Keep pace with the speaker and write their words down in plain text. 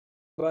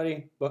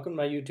Everybody, welcome to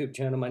my YouTube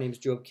channel. My name is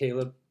Job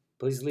Caleb.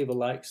 Please leave a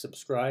like,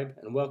 subscribe,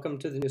 and welcome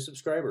to the new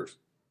subscribers.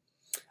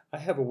 I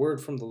have a word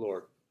from the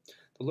Lord.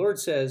 The Lord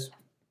says,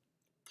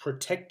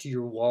 protect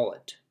your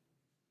wallet.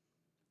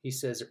 He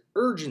says,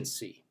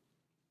 urgency.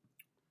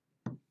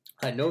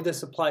 I know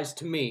this applies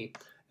to me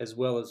as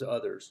well as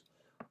others.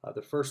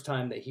 The first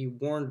time that he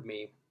warned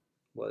me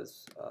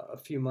was a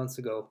few months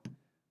ago.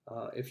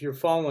 If you're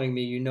following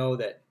me, you know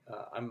that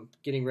I'm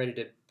getting ready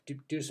to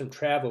do some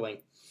traveling.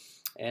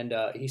 And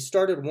he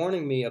started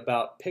warning me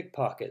about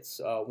pickpockets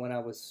when I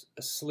was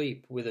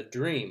asleep with a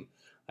dream.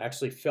 I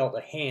actually felt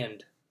a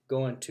hand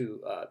going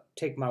to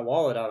take my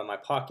wallet out of my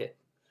pocket.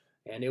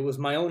 And it was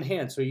my own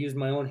hand, so he used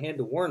my own hand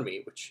to warn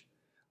me, which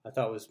I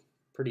thought was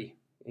pretty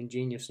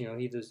ingenious. You know,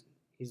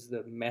 he's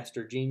the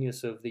master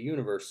genius of the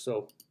universe,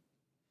 so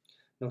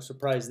no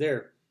surprise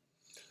there.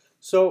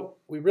 So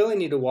we really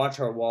need to watch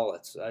our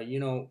wallets. You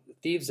know,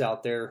 thieves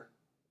out there,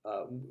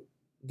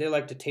 they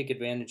like to take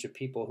advantage of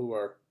people who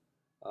are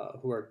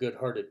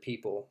good-hearted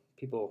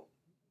people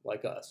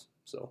like us.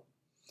 So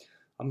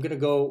I'm going to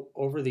go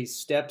over these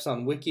steps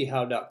on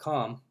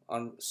wikihow.com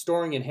on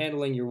storing and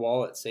handling your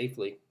wallet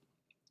safely.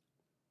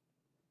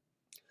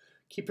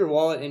 Keep your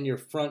wallet in your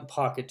front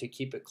pocket to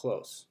keep it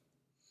close.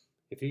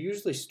 If you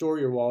usually store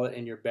your wallet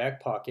in your back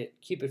pocket,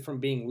 keep it from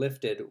being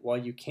lifted while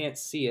you can't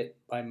see it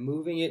by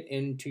moving it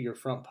into your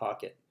front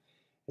pocket.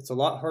 It's a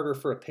lot harder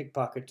for a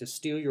pickpocket to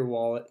steal your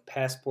wallet,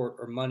 passport,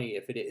 or money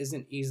if it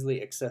isn't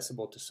easily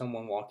accessible to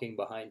someone walking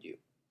behind you.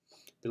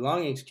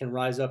 Belongings can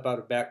rise up out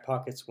of back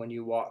pockets when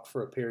you walk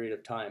for a period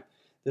of time.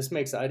 This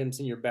makes items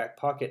in your back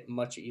pocket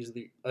much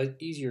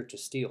easier to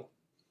steal.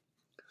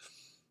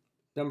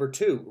 Number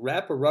 2,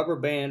 wrap a rubber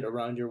band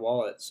around your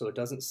wallet so it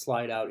doesn't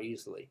slide out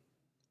easily.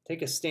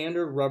 Take a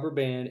standard rubber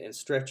band and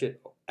stretch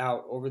it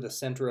out over the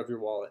center of your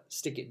wallet.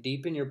 Stick it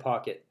deep in your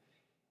pocket.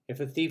 If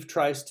a thief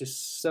tries to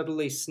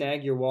subtly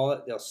snag your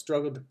wallet, they'll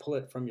struggle to pull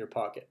it from your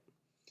pocket.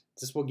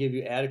 This will give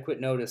you adequate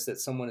notice that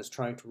someone is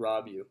trying to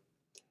rob you.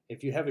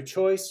 If you have a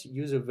choice,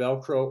 use a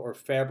Velcro or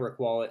fabric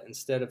wallet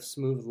instead of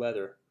smooth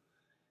leather.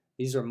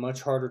 These are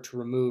much harder to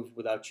remove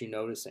without you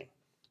noticing.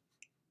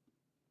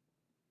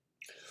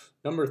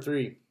 Number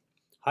 3,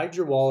 hide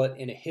your wallet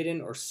in a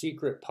hidden or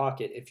secret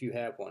pocket if you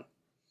have one.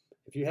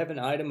 If you have an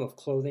item of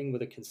clothing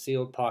with a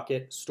concealed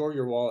pocket, store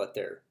your wallet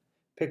there.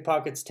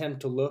 Pickpockets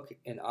tend to look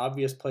in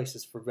obvious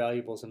places for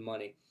valuables and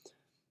money,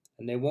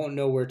 and they won't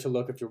know where to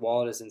look if your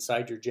wallet is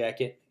inside your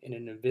jacket, in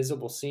an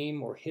invisible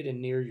seam, or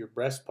hidden near your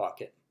breast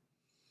pocket.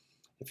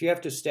 If you have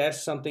to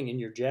stash something in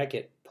your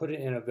jacket, put it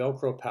in a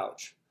Velcro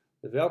pouch.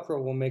 The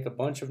Velcro will make a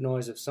bunch of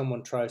noise if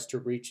someone tries to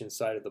reach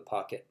inside of the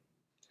pocket.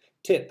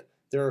 Tip: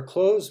 there are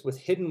clothes with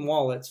hidden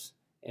wallets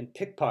and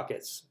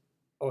pickpockets,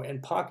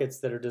 and pockets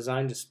that are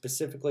designed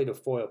specifically to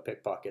foil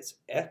pickpockets.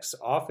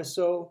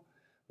 Ex-Officio,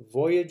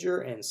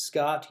 Voyager, and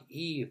Scott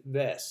E.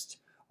 Vest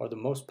are the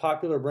most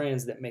popular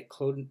brands that make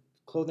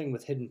clothing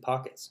with hidden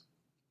pockets.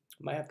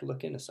 I might have to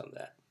look into some of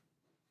that.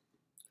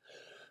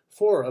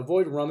 4,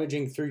 avoid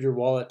rummaging through your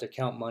wallet to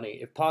count money.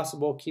 If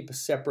possible, keep a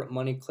separate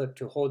money clip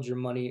to hold your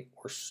money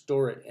or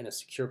store it in a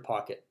secure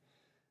pocket.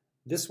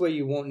 This way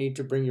you won't need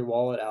to bring your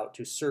wallet out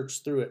to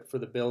search through it for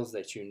the bills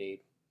that you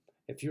need.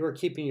 If you are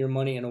keeping your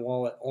money in a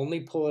wallet,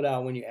 only pull it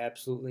out when you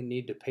absolutely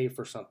need to pay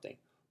for something.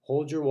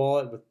 Hold your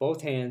wallet with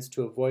both hands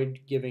to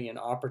avoid giving an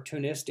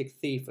opportunistic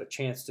thief a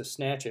chance to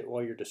snatch it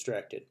while you're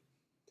distracted.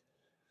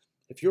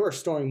 If you are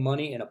storing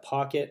money in a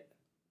pocket,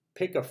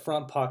 pick a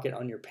front pocket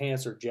on your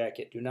pants or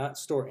jacket. Do not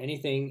store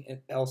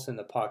anything else in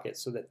the pocket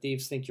so that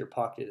thieves think your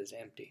pocket is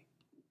empty.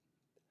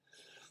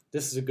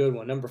 This is a good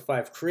one. Number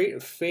 5, create a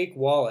fake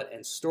wallet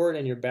and store it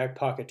in your back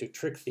pocket to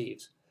trick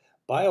thieves.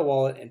 Buy a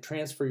wallet and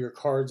transfer your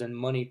cards and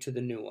money to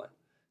the new one.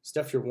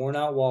 Stuff your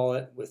worn-out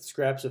wallet with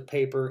scraps of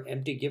paper,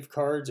 empty gift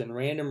cards, and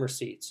random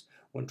receipts.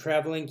 When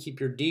traveling, keep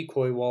your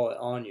decoy wallet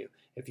on you.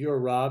 If you are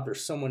robbed or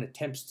someone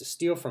attempts to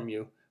steal from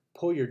you,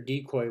 pull your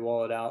decoy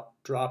wallet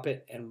out, drop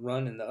it, and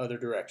run in the other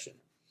direction.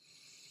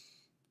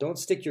 Don't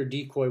stick your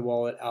decoy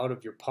wallet out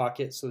of your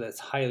pocket so that it's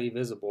highly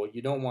visible.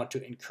 You don't want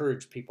to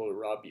encourage people to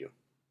rob you.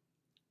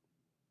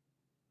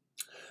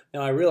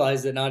 Now, I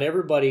realize that not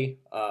everybody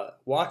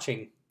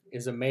watching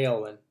is a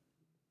male, and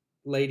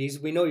ladies,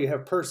 we know you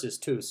have purses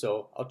too,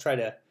 so I'll try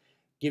to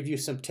give you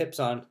some tips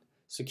on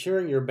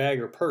securing your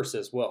bag or purse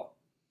as well,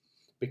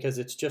 because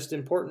it's just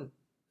important.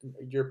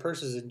 Your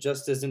purse is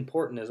just as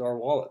important as our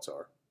wallets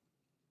are.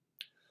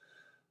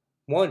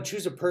 1,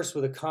 choose a purse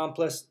with a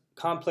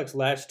complex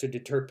latch to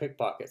deter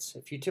pickpockets.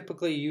 If you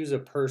typically use a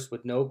purse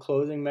with no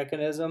closing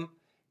mechanism,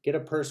 get a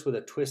purse with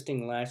a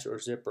twisting latch or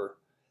zipper.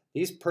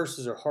 These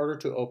purses are harder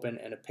to open,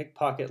 and a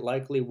pickpocket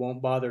likely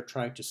won't bother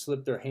trying to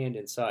slip their hand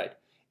inside.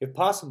 If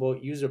possible,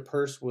 use a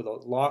purse with a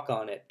lock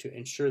on it to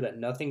ensure that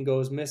nothing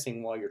goes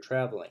missing while you're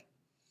traveling.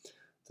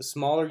 The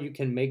smaller you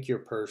can make your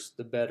purse,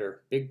 the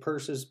better. Big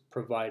purses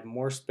provide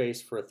more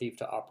space for a thief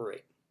to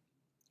operate.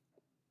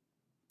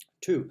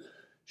 2,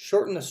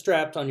 shorten the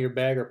straps on your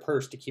bag or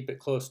purse to keep it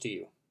close to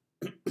you.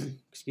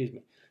 Excuse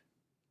me.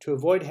 To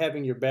avoid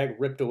having your bag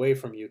ripped away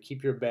from you,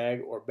 keep your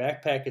bag or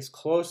backpack as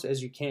close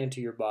as you can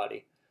to your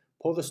body.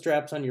 Pull the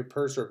straps on your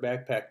purse or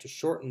backpack to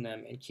shorten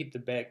them and keep the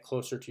bag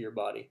closer to your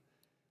body.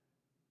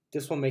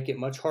 This will make it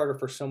much harder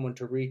for someone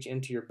to reach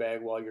into your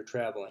bag while you're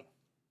traveling.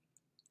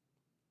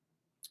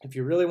 If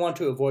you really want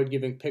to avoid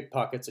giving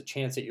pickpockets a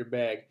chance at your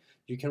bag,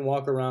 you can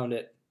walk around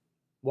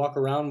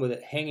with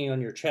it hanging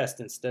on your chest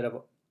instead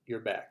of your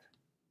back.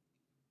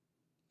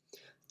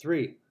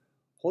 3.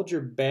 Hold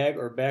your bag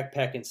or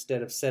backpack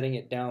instead of setting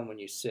it down when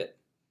you sit.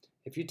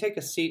 If you take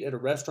a seat at a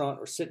restaurant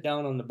or sit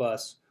down on the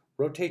bus,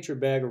 rotate your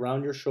bag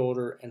around your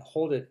shoulder and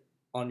hold it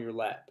on your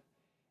lap.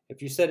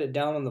 If you set it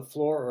down on the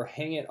floor or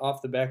hang it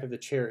off the back of the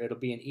chair, it'll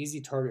be an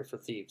easy target for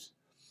thieves.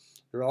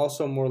 You're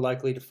also more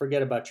likely to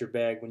forget about your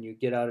bag when you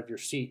get out of your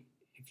seat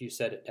if you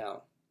set it down.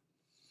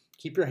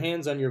 Keep your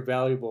hands on your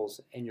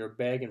valuables and your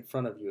bag in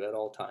front of you at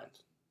all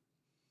times.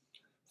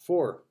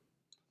 4.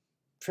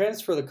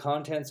 Transfer the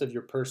contents of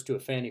your purse to a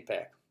fanny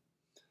pack.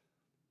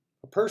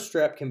 A purse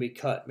strap can be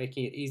cut,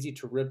 making it easy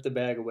to rip the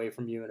bag away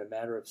from you in a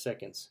matter of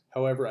seconds.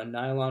 However, a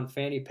nylon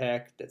fanny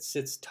pack that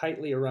sits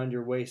tightly around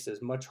your waist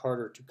is much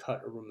harder to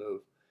cut or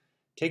remove.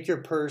 Take your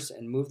purse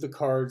and move the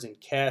cards and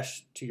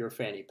cash to your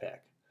fanny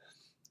pack.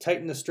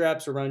 Tighten the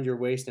straps around your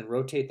waist and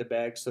rotate the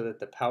bag so that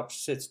the pouch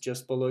sits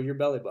just below your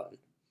belly button.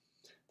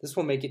 This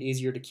will make it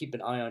easier to keep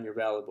an eye on your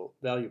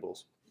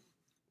valuables.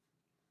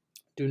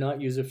 Do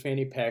not use a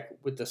fanny pack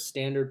with the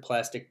standard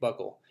plastic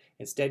buckle.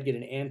 Instead, get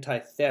an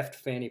anti-theft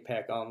fanny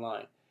pack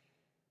online.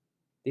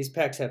 These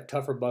packs have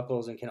tougher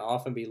buckles and can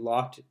often be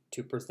locked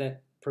to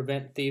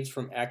prevent thieves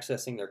from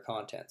accessing their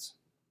contents.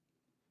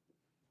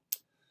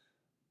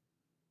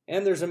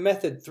 And there's a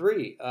method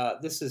 3.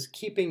 This is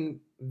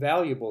keeping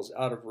valuables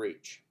out of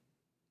reach.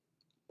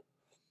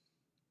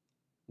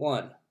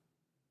 1.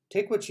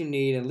 Take what you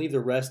need and leave the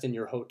rest in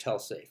your hotel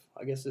safe.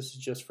 I guess this is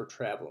just for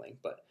traveling,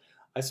 but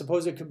I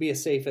suppose it could be a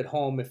safe at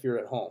home if you're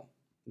at home,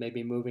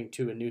 maybe moving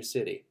to a new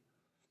city.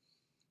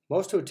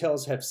 Most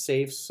hotels have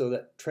safes so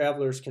that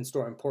travelers can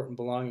store important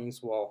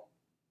belongings while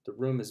the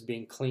room is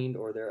being cleaned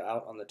or they're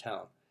out on the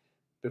town.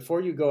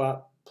 Before you go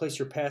out, place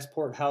your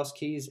passport, house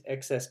keys,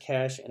 excess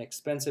cash, and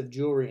expensive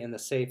jewelry in the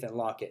safe and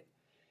lock it.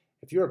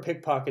 If you are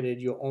pickpocketed,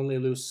 you'll only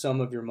lose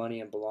some of your money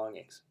and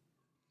belongings.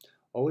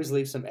 Always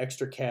leave some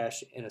extra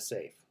cash in a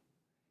safe.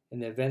 In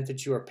the event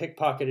that you are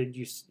pickpocketed,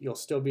 you'll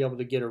still be able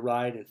to get a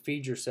ride and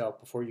feed yourself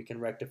before you can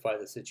rectify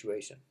the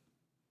situation.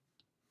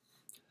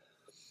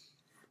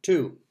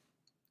 2.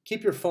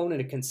 Keep your phone in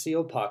a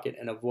concealed pocket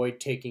and avoid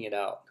taking it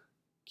out.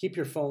 Keep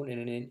your phone in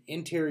an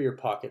interior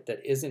pocket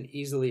that isn't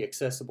easily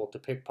accessible to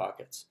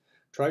pickpockets.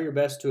 Try your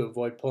best to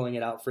avoid pulling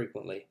it out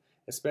frequently,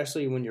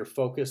 especially when you're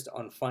focused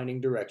on finding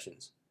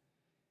directions.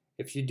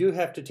 If you do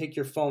have to take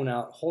your phone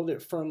out, hold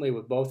it firmly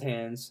with both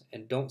hands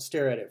and don't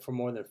stare at it for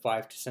more than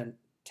 5 to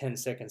 10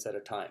 seconds at a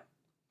time.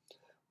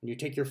 When you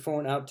take your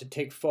phone out to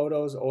take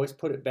photos, always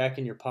put it back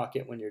in your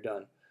pocket when you're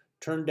done.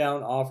 Turn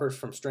down offers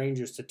from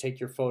strangers to take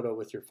your photo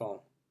with your phone.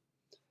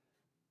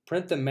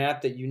 Print the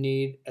map that you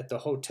need at the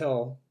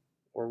hotel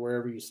or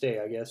wherever you stay,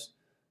 I guess,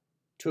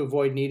 to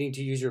avoid needing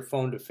to use your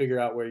phone to figure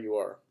out where you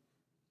are.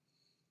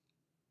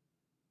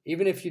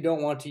 Even if you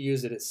don't want to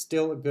use it, it's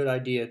still a good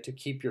idea to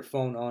keep your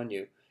phone on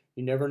you.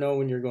 You never know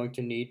when you're going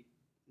to need,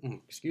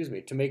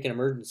 to make an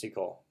emergency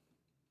call.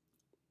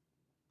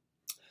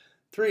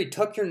 3.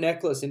 Tuck your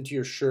necklace into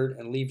your shirt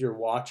and leave your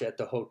watch at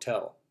the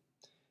hotel.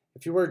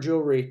 If you wear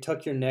jewelry,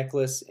 tuck your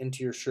necklace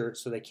into your shirt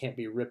so they can't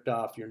be ripped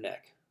off your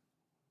neck.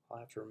 I'll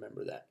have to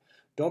remember that.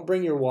 Don't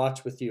bring your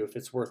watch with you if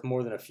it's worth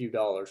more than a few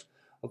dollars.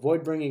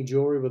 Avoid bringing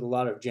jewelry with a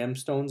lot of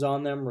gemstones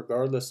on them,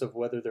 regardless of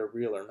whether they're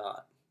real or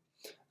not.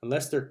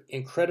 Unless they're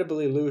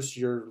incredibly loose,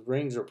 your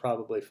rings are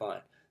probably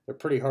fine. They're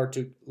pretty hard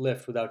to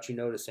lift without you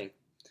noticing.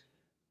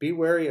 Be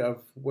wary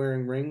of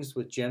wearing rings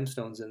with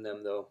gemstones in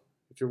them, though.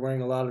 If you're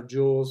wearing a lot of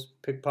jewels,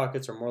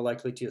 pickpockets are more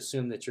likely to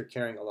assume that you're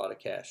carrying a lot of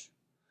cash.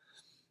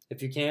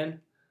 If you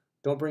can,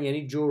 don't bring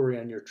any jewelry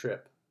on your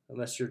trip.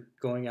 Unless you're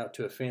going out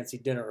to a fancy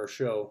dinner or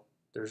show,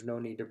 there's no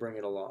need to bring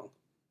it along.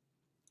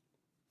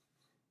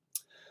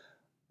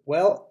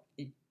 Well,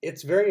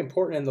 it's very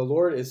important, and the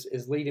Lord is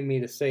leading me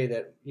to say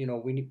that,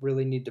 we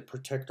really need to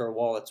protect our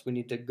wallets. We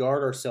need to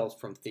guard ourselves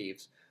from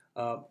thieves.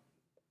 I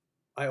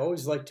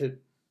always like to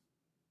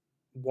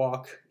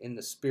walk in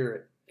the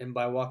Spirit, and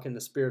by walk in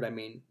the Spirit, I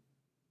mean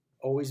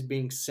always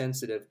being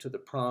sensitive to the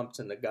prompts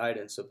and the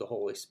guidance of the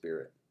Holy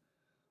Spirit.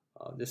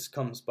 This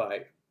comes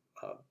by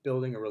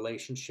building a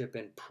relationship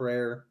in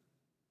prayer,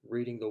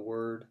 reading the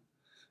Word,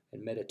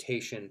 and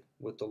meditation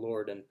with the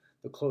Lord. And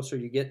the closer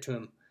you get to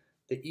Him,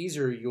 the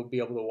easier you'll be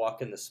able to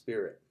walk in the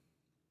Spirit.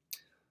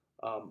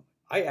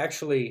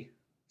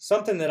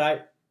 Something that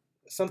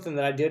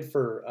I did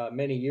for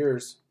many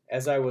years,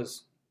 as I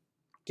was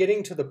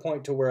getting to the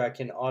point to where I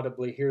can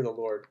audibly hear the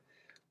Lord,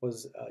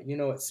 was,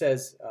 it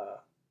says,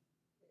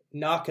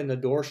 knock and the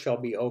door shall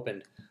be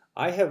opened.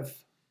 I have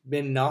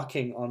been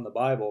knocking on the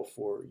Bible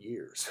for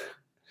years.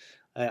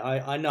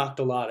 I knocked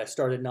a lot. I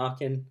started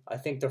knocking. I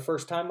think the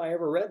first time I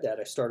ever read that,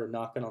 I started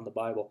knocking on the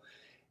Bible.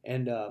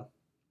 And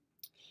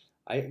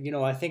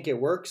I think it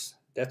works.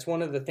 That's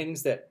one of the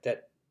things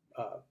that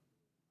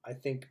I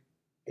think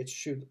it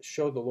should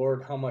show the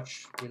Lord how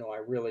much I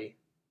really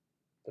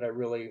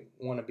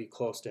want to be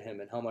close to Him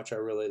and how much I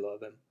really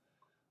love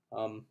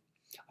Him.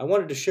 I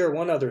wanted to share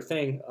one other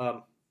thing.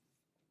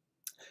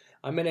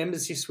 I'm in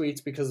Embassy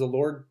Suites because the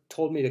Lord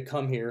told me to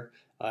come here.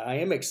 I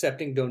am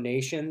accepting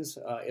donations.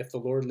 If the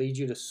Lord leads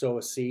you to sow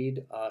a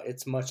seed,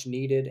 it's much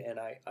needed, and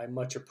I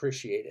much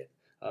appreciate it.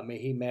 May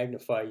He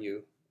magnify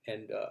you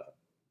and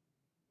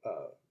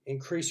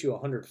increase you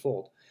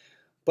 100-fold.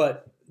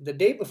 But the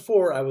day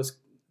before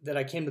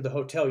I came to the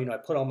hotel, I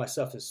put all my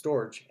stuff in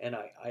storage, and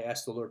I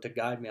asked the Lord to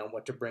guide me on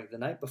what to bring. The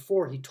night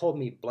before, He told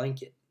me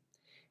blanket.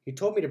 He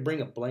told me to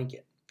bring a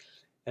blanket.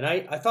 And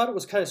I thought it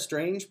was kind of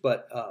strange,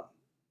 but,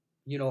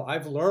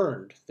 I've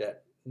learned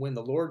that when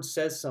the Lord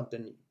says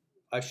something,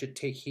 I should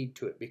take heed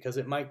to it, because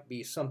it might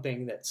be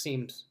something that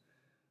seems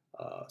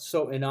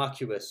so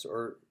innocuous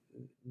or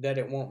that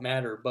it won't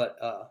matter,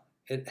 but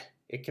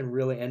it can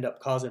really end up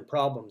causing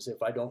problems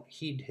if I don't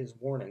heed His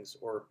warnings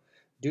or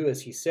do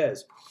as He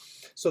says.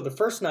 So the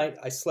first night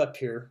I slept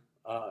here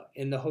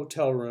in the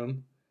hotel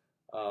room.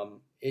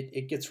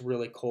 It gets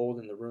really cold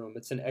in the room.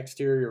 It's an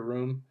exterior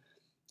room,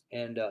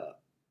 and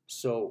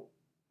so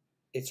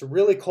it's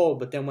really cold,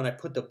 but then when I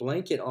put the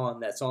blanket on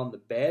that's on the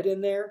bed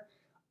in there,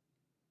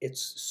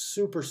 it's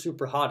super,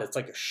 super hot. It's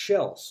like a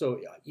shell. So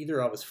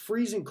either I was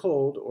freezing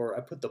cold or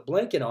I put the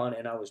blanket on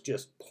and I was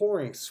just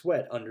pouring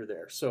sweat under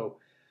there. So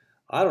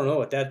I don't know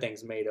what that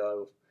thing's made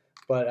of.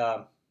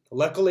 But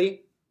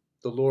luckily,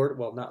 the Lord,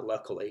 well, not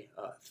luckily,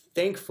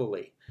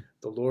 thankfully,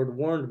 the Lord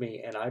warned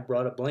me and I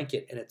brought a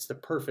blanket, and it's the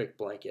perfect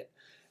blanket.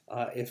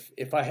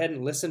 If I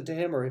hadn't listened to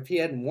Him, or if He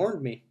hadn't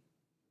warned me,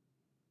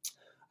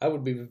 I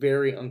would be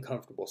very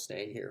uncomfortable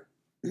staying here.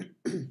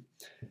 And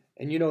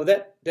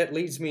that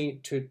leads me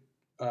to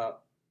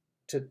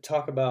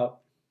talk about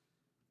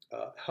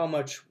how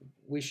much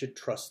we should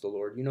trust the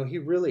Lord. He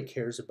really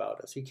cares about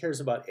us. He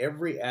cares about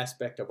every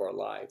aspect of our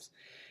lives.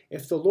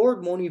 If the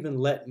Lord won't even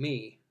let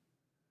me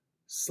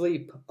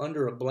sleep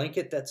under a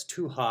blanket that's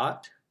too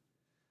hot,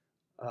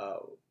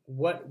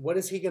 what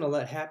is He going to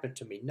let happen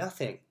to me?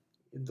 Nothing.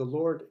 The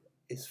Lord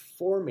is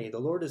for me. The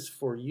Lord is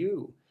for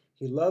you.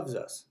 He loves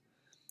us.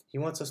 He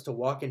wants us to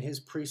walk in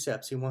His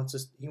precepts. He wants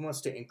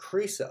to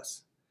increase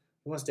us.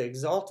 He wants to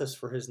exalt us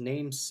for His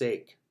name's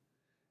sake.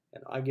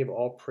 And I give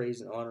all praise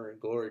and honor and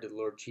glory to the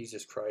Lord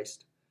Jesus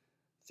Christ.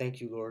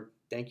 Thank you, Lord.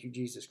 Thank you,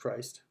 Jesus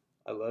Christ.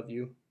 I love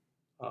you.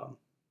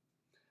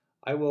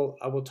 I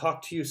will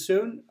talk to you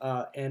soon.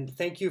 And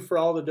thank you for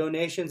all the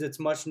donations. It's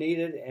much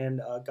needed.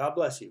 And God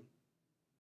bless you.